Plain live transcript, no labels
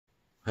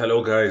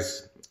Hello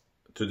guys,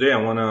 today I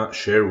want to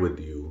share with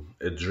you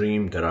a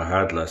dream that I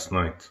had last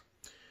night.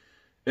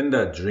 In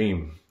that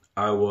dream,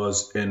 I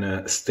was in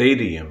a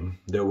stadium.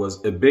 There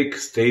was a big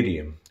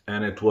stadium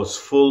and it was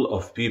full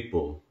of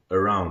people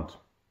around.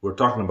 We're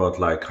talking about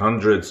like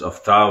hundreds of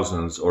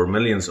thousands or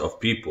millions of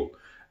people.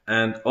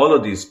 And all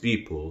of these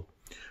people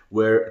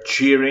were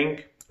cheering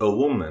a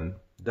woman.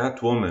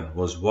 That woman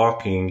was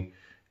walking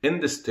in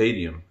the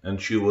stadium and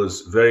she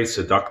was very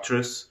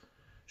seductress.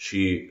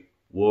 She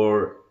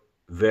wore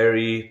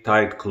very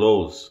tight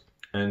clothes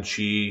and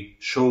she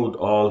showed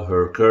all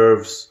her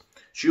curves.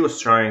 She was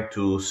trying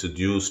to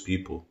seduce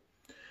people.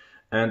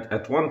 And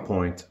at one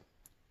point,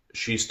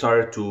 she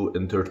started to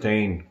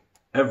entertain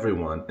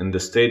everyone in the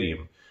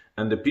stadium.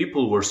 And the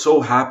people were so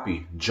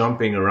happy,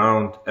 jumping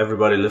around,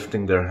 everybody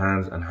lifting their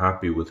hands and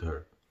happy with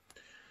her.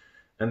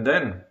 And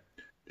then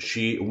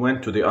she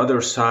went to the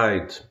other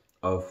side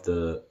of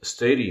the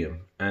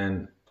stadium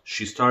and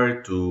she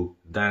started to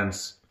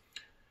dance,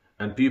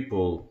 and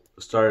people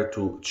started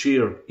to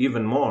cheer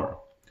even more.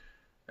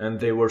 And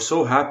they were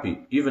so happy,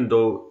 even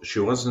though she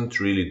wasn't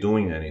really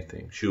doing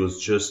anything. She was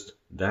just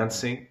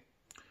dancing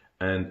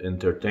and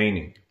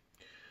entertaining.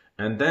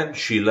 And then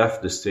she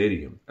left the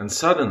stadium, and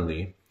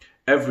suddenly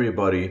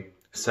everybody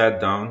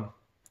sat down.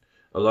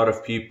 A lot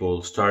of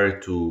people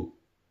started to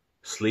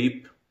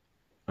sleep,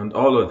 and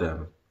all of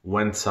them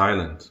went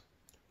silent.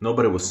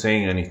 Nobody was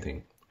saying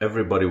anything.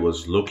 Everybody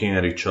was looking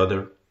at each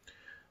other,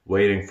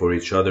 waiting for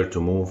each other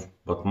to move,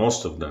 but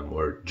most of them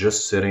were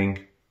just sitting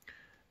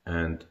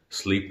and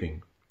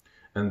sleeping.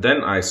 And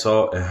then I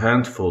saw a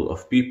handful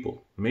of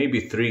people,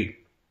 maybe three.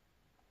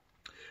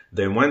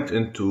 They went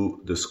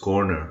into this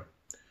corner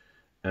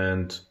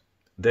and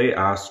they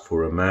asked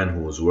for a man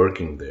who was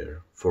working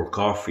there for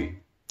coffee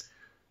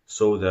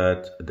so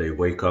that they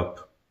wake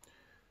up.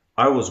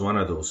 I was one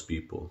of those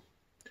people.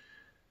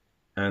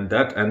 And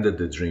that ended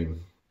the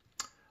dream.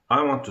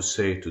 I want to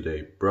say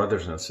today,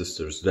 brothers and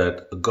sisters,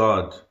 that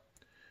God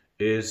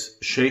is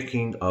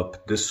shaking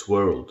up this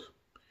world.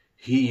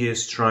 He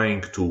is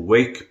trying to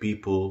wake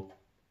people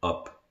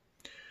up.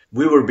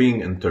 We were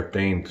being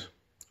entertained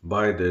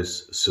by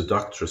this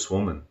seductress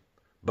woman,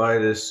 by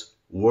this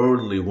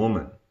worldly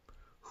woman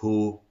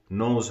who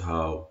knows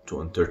how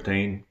to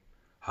entertain,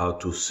 how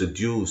to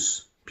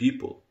seduce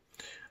people.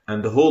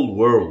 And the whole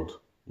world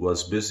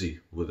was busy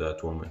with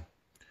that woman.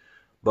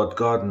 But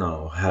God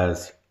now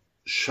has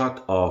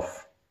shut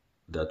off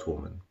that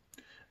woman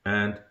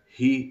and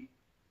He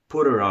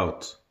put her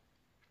out.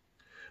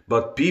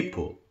 But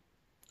people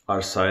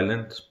are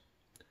silent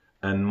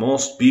and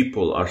most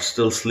people are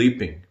still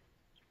sleeping.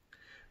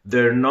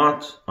 They're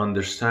not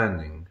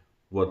understanding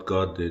what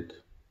God did.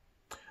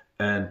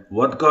 And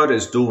what God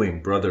is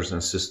doing, brothers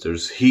and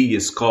sisters, He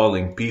is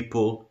calling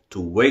people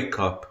to wake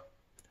up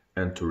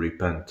and to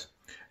repent.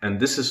 And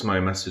this is my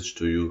message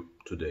to you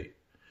today.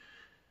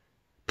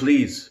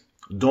 Please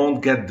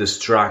don't get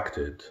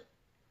distracted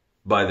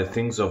by the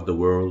things of the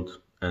world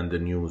and the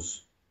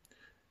news.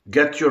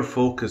 Get your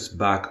focus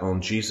back on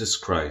Jesus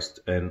Christ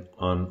and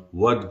on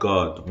what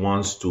God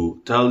wants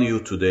to tell you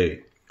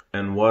today.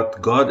 And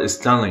what God is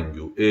telling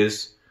you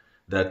is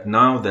that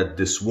now that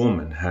this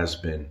woman has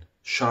been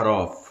shut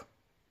off,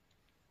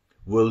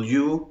 will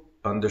you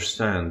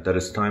understand that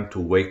it's time to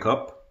wake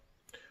up?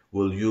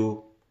 Will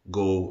you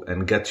go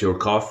and get your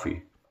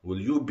coffee?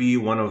 Will you be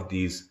one of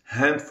these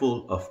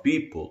handful of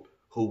people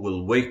who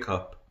will wake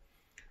up,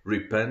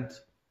 repent,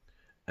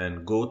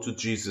 and go to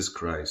Jesus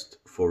Christ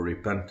for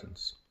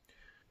repentance?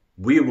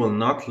 We will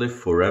not live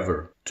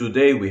forever.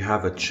 Today we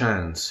have a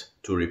chance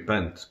to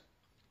repent.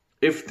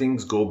 If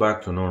things go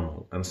back to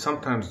normal, and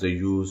sometimes they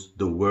use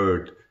the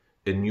word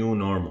a new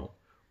normal,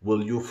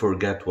 will you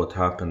forget what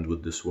happened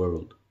with this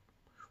world?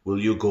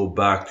 Will you go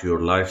back to your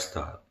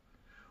lifestyle?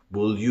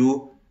 Will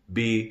you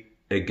be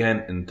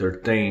again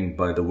entertained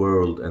by the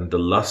world and the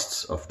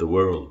lusts of the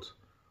world?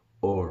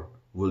 Or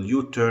will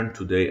you turn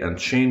today and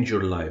change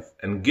your life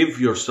and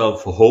give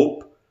yourself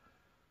hope,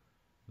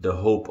 the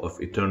hope of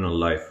eternal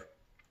life?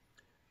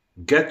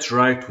 Get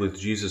right with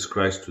Jesus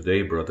Christ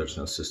today, brothers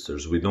and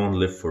sisters. We don't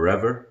live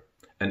forever.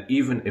 And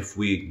even if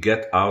we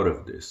get out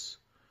of this,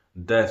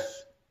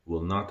 death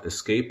will not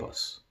escape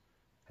us.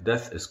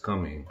 Death is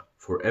coming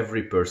for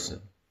every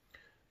person.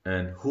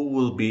 And who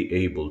will be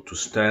able to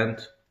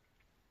stand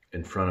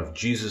in front of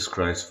Jesus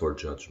Christ for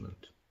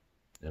judgment?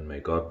 And may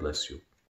God bless you.